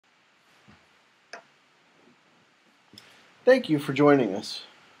Thank you for joining us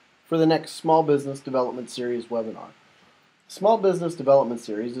for the next Small Business Development Series webinar. The Small Business Development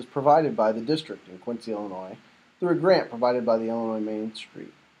Series is provided by the district in Quincy, Illinois through a grant provided by the Illinois Main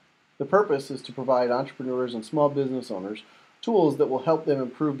Street. The purpose is to provide entrepreneurs and small business owners tools that will help them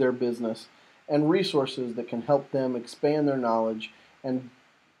improve their business and resources that can help them expand their knowledge and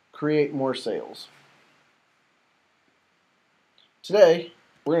create more sales. Today,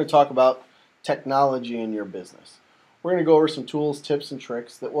 we're going to talk about technology in your business. We're going to go over some tools, tips, and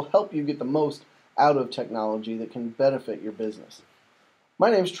tricks that will help you get the most out of technology that can benefit your business.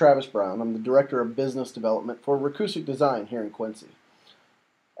 My name is Travis Brown. I'm the Director of Business Development for Rokusek Design here in Quincy.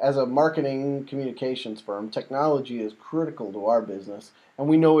 As a marketing communications firm, technology is critical to our business, and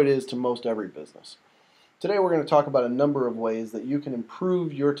we know it is to most every business. Today we're going to talk about a number of ways that you can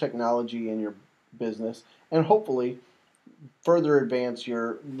improve your technology in your business and hopefully further advance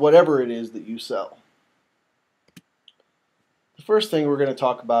your whatever it is that you sell. The first thing we're going to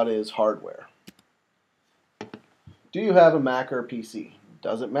talk about is hardware. Do you have a Mac or a PC?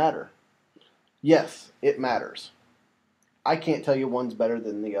 Does it matter? Yes, it matters. I can't tell you one's better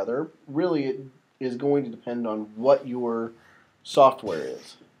than the other. Really, it is going to depend on what your software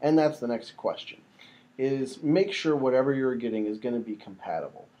is. And that's the next question, is make sure whatever you're getting is going to be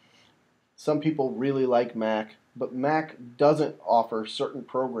compatible. Some people really like Mac, but Mac doesn't offer certain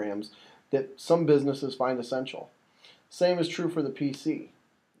programs that some businesses find essential. Same is true for the PC.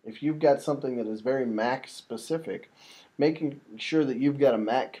 If you've got something that is very Mac specific, making sure that you've got a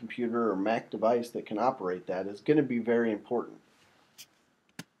Mac computer or Mac device that can operate that is going to be very important.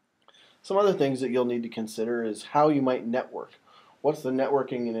 Some other things that you'll need to consider is how you might network. What's the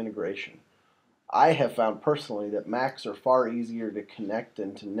networking and integration? I have found personally that Macs are far easier to connect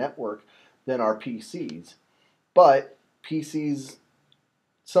and to network than our PCs, but PCs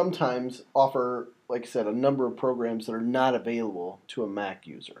sometimes offer, like I said, a number of programs that are not available to a Mac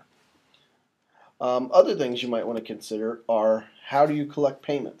user. Other things you might want to consider are how do you collect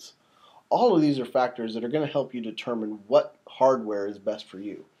payments? All of these are factors that are going to help you determine what hardware is best for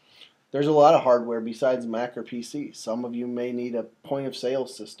you. There's a lot of hardware besides Mac or PC. Some of you may need a point of sale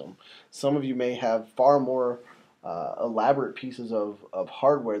system. Some of you may have far more elaborate pieces of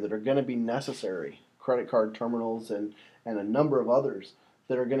hardware that are going to be necessary, credit card terminals and a number of others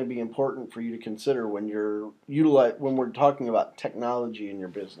that are going to be important for you to consider when we're talking about technology in your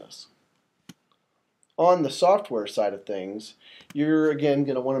business. On the software side of things, you're again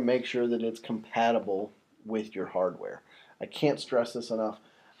going to want to make sure that it's compatible with your hardware. I can't stress this enough.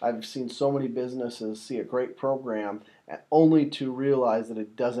 I've seen so many businesses see a great program only to realize that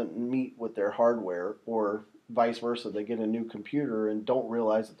it doesn't meet with their hardware, or vice versa. They get a new computer and don't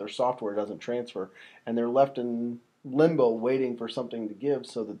realize that their software doesn't transfer, and they're left in limbo waiting for something to give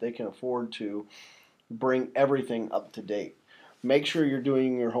so that they can afford to bring everything up to date. Make sure you're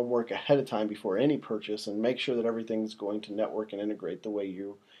doing your homework ahead of time before any purchase, and make sure that everything's going to network and integrate the way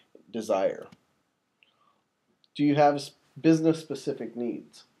you desire. Do you have business-specific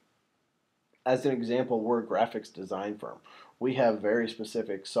needs? As an example, we're a graphics design firm. We have very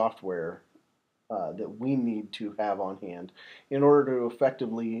specific software that we need to have on hand in order to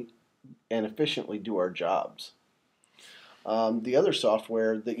effectively and efficiently do our jobs. The other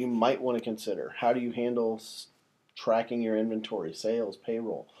software that you might want to consider, how do you handle tracking your inventory, sales,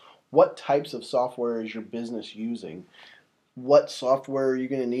 payroll? What types of software is your business using? What software are you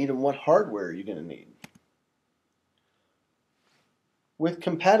going to need, and what hardware are you going to need? With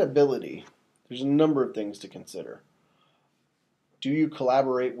compatibility, there's a number of things to consider. Do you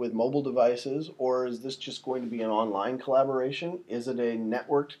collaborate with mobile devices, or is this just going to be an online collaboration? Is it a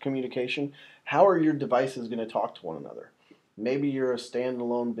networked communication? How are your devices going to talk to one another? Maybe you're a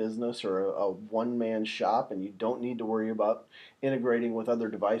standalone business or a one-man shop and you don't need to worry about integrating with other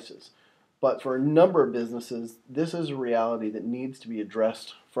devices. But for a number of businesses, this is a reality that needs to be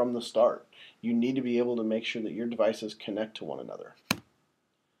addressed from the start. You need to be able to make sure that your devices connect to one another.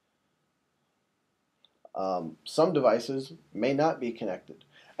 Some devices may not be connected.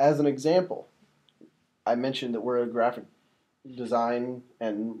 As an example, I mentioned that we're a graphic design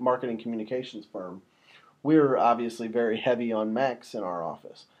and marketing communications firm. We're obviously very heavy on Macs in our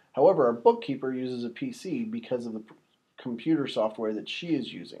office. However, our bookkeeper uses a PC because of the computer software that she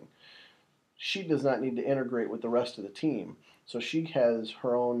is using. She does not need to integrate with the rest of the team, so she has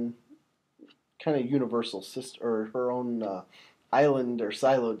her own kind of universal system, or her own island or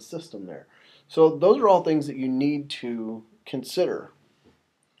siloed system there. So those are all things that you need to consider.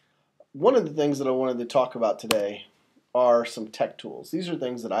 One of the things that I wanted to talk about today are some tech tools. These are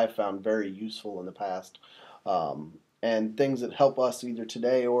things that I've found very useful in the past, and things that help us either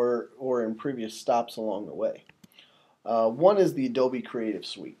today or in previous stops along the way. One is the Adobe Creative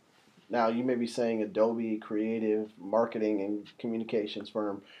Suite. Now, you may be saying Adobe Creative Marketing and Communications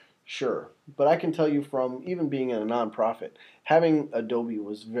firm. Sure. But I can tell you from even being in a nonprofit, having Adobe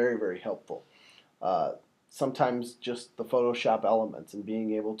was very, very helpful. Uh, Sometimes just the Photoshop elements and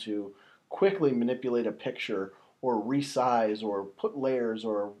being able to quickly manipulate a picture or resize or put layers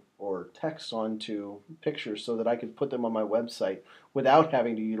or text onto pictures so that I could put them on my website without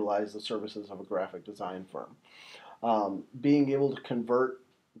having to utilize the services of a graphic design firm. Being able to convert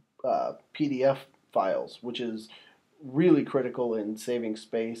PDF files, which is really critical in saving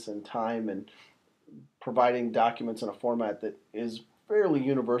space and time and providing documents in a format that is fairly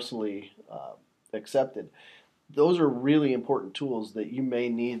universally accepted. Those are really important tools that you may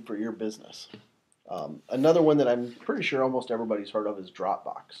need for your business. Another one that I'm pretty sure almost everybody's heard of is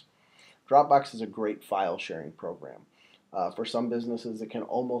Dropbox. Dropbox is a great file sharing program. For some businesses, it can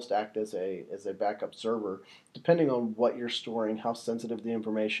almost act as a backup server, depending on what you're storing, how sensitive the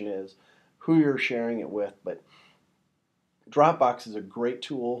information is, who you're sharing it with. But Dropbox is a great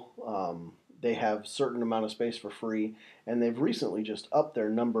tool. They have a certain amount of space for free, and they've recently just upped their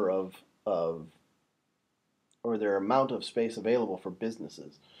number of or their amount of space available for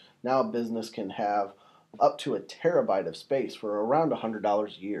businesses. Now a business can have up to a terabyte of space for around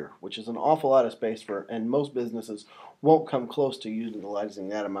 $100 a year, which is an awful lot of space for, and most businesses won't come close to utilizing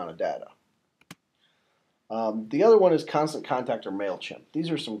that amount of data. The other one is Constant Contact or MailChimp. These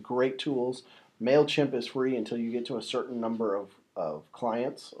are some great tools. MailChimp is free until you get to a certain number of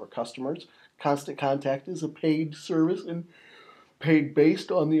clients or customers. Constant Contact is a paid service and paid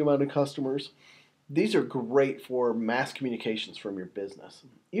based on the amount of customers. These are great for mass communications from your business.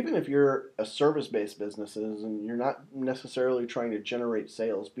 Even if you're a service-based business and you're not necessarily trying to generate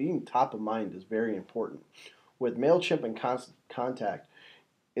sales, being top of mind is very important. With MailChimp and Constant Contact,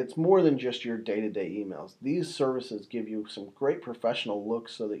 it's more than just your day-to-day emails. These services give you some great professional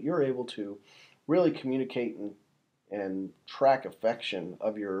looks so that you're able to really communicate and track affection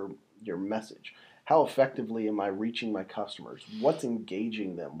of your message. How effectively am I reaching my customers? What's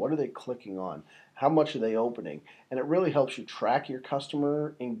engaging them? What are they clicking on? How much are they opening? And it really helps you track your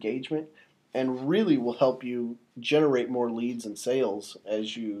customer engagement and really will help you generate more leads and sales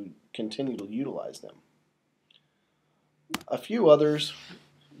as you continue to utilize them. A few others,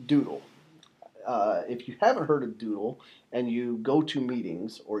 Doodle. If you haven't heard of Doodle and you go to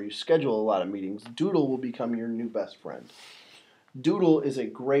meetings or you schedule a lot of meetings, Doodle will become your new best friend. Doodle is a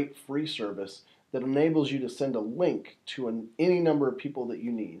great free service that enables you to send a link to any number of people that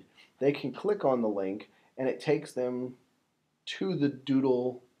you need. They can click on the link and it takes them to the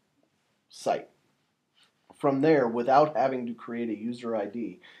Doodle site. From there, without having to create a user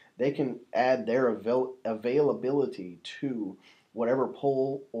ID, they can add their availability to whatever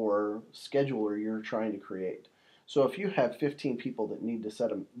poll or scheduler you're trying to create. So if you have 15 people that need to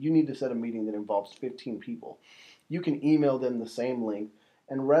set a meeting that involves 15 people, you can email them the same link,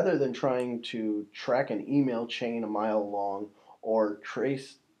 and rather than trying to track an email chain a mile long or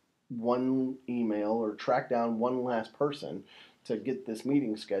trace one email or track down one last person to get this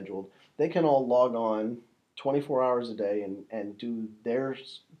meeting scheduled, they can all log on 24 hours a day and do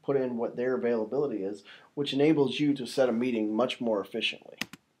put in what their availability is, which enables you to set a meeting much more efficiently.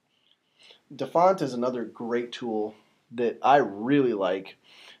 Dafont is another great tool that I really like.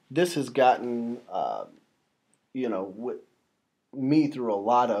 This has gotten me through a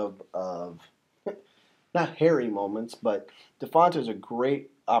lot of not hairy moments, but Dafont is a great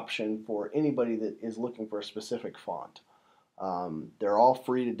option for anybody that is looking for a specific font. They're all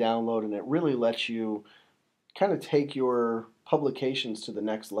free to download, and it really lets you kind of take your publications to the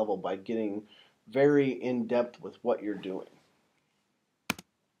next level by getting very in-depth with what you're doing.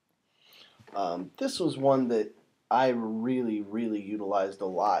 This was one that I really, really utilized a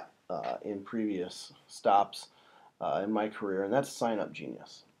lot in previous stops in my career, and that's Sign Up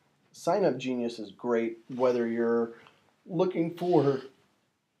Genius. Sign Up Genius is great whether you're looking for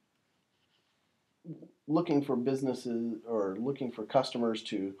businesses or looking for customers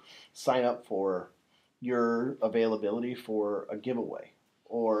to sign up for your availability for a giveaway,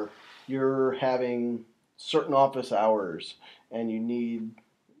 or you're having certain office hours and you've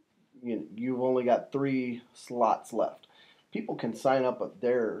only got 3 slots left. People can sign up at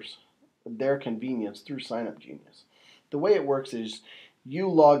their convenience through Sign Up Genius. The way it works is you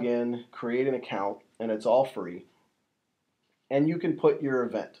log in, create an account, and it's all free, and you can put your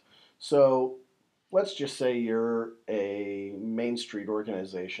event. So let's just say you're a Main Street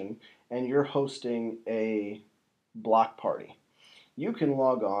organization and you're hosting a block party. You can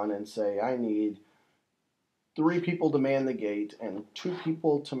log on and say, I need 3 people to man the gate and 2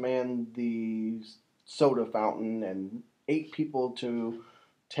 people to man the soda fountain and 8 people to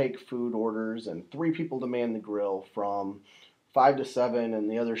take food orders and 3 people to man the grill from 5 to 7,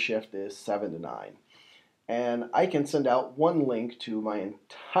 and the other shift is 7 to 9. And I can send out one link to my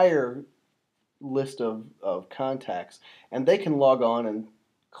entire list of contacts, and they can log on and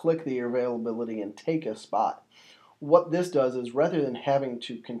click the availability and take a spot. What this does is, rather than having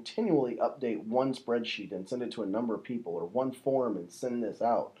to continually update one spreadsheet and send it to a number of people, or one form and send this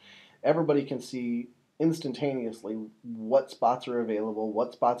out, everybody can see instantaneously what spots are available,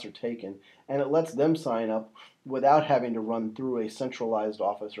 what spots are taken, and it lets them sign up without having to run through a centralized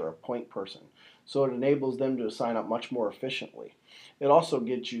office or a point person. So it enables them to sign up much more efficiently. It also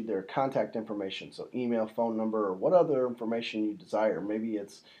gets you their contact information, so email, phone number, or what other information you desire. Maybe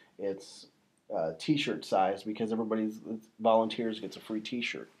it's t-shirt size, because everybody volunteers gets a free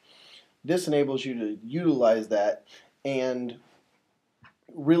t-shirt. This enables you to utilize that and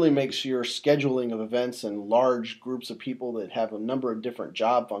really makes your scheduling of events and large groups of people that have a number of different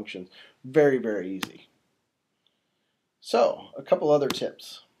job functions very, very easy. So, a couple other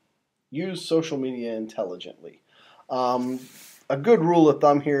tips. Use social media intelligently. A good rule of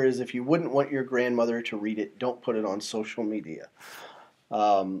thumb here is, if you wouldn't want your grandmother to read it, don't put it on social media.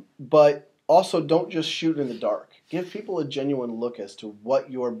 But also, don't just shoot in the dark. Give people a genuine look as to what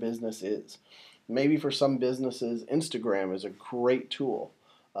your business is. Maybe for some businesses, Instagram is a great tool.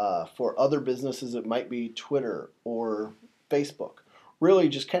 For other businesses, it might be Twitter or Facebook. Really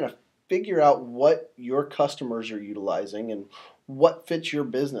just kind of figure out what your customers are utilizing and what fits your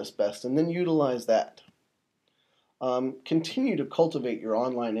business best, and then utilize that. Continue to cultivate your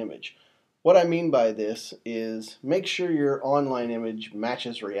online image. What I mean by this is, make sure your online image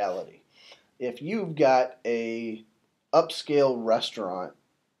matches reality. If you've got a upscale restaurant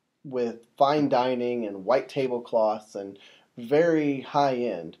with fine dining and white tablecloths and very high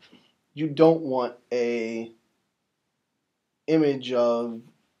end, you don't want a image of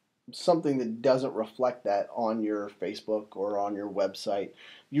something that doesn't reflect that on your Facebook or on your website.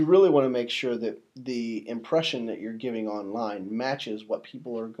 You really want to make sure that the impression that you're giving online matches what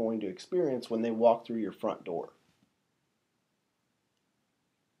people are going to experience when they walk through your front door.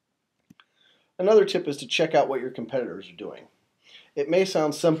 Another tip is to check out what your competitors are doing. It may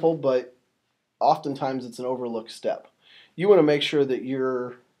sound simple, but oftentimes it's an overlooked step. You want to make sure that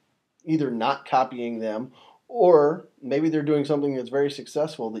you're either not copying them, or maybe they're doing something that's very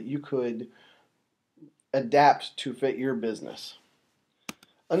successful that you could adapt to fit your business.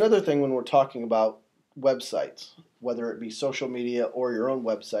 Another thing when we're talking about websites, whether it be social media or your own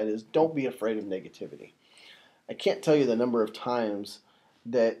website, is don't be afraid of negativity. I can't tell you the number of times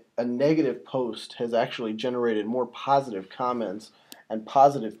that a negative post has actually generated more positive comments and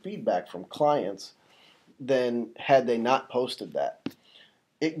positive feedback from clients than had they not posted that.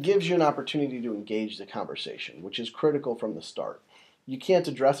 It gives you an opportunity to engage the conversation, which is critical from the start. You can't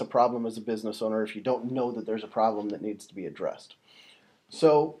address a problem as a business owner if you don't know that there's a problem that needs to be addressed.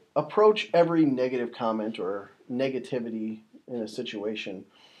 So approach every negative comment or negativity in a situation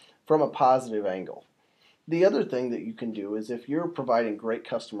from a positive angle. The other thing that you can do is, if you're providing great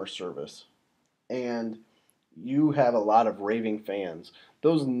customer service and you have a lot of raving fans,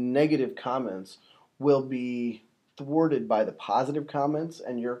 those negative comments will be thwarted by the positive comments,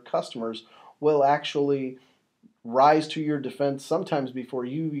 and your customers will actually rise to your defense sometimes before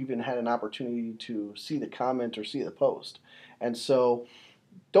you even had an opportunity to see the comment or see the post. And so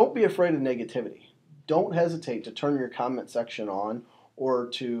don't be afraid of negativity. Don't hesitate to turn your comment section on or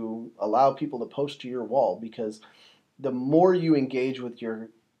to allow people to post to your wall, because the more you engage with your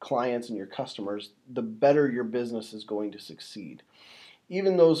clients and your customers, the better your business is going to succeed.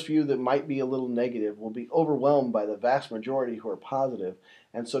 Even those few that might be a little negative will be overwhelmed by the vast majority who are positive,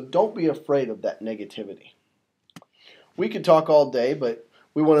 and so don't be afraid of that negativity. We could talk all day, but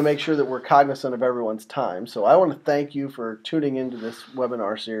we want to make sure that we're cognizant of everyone's time. So I want to thank you for tuning into this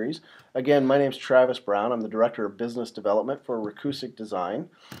webinar series. Again, my name is Travis Brown. I'm the Director of Business Development for Rokusek Design.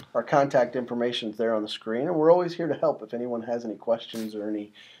 Our contact information is there on the screen, and we're always here to help if anyone has any questions or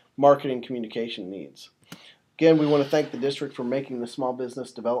any marketing communication needs. Again, we want to thank the district for making the Small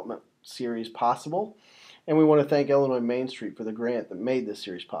Business Development Series possible, and we want to thank Illinois Main Street for the grant that made this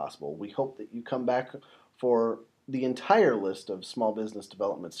series possible. We hope that you come back for the entire list of Small Business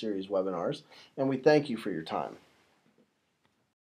Development Series webinars, and we thank you for your time.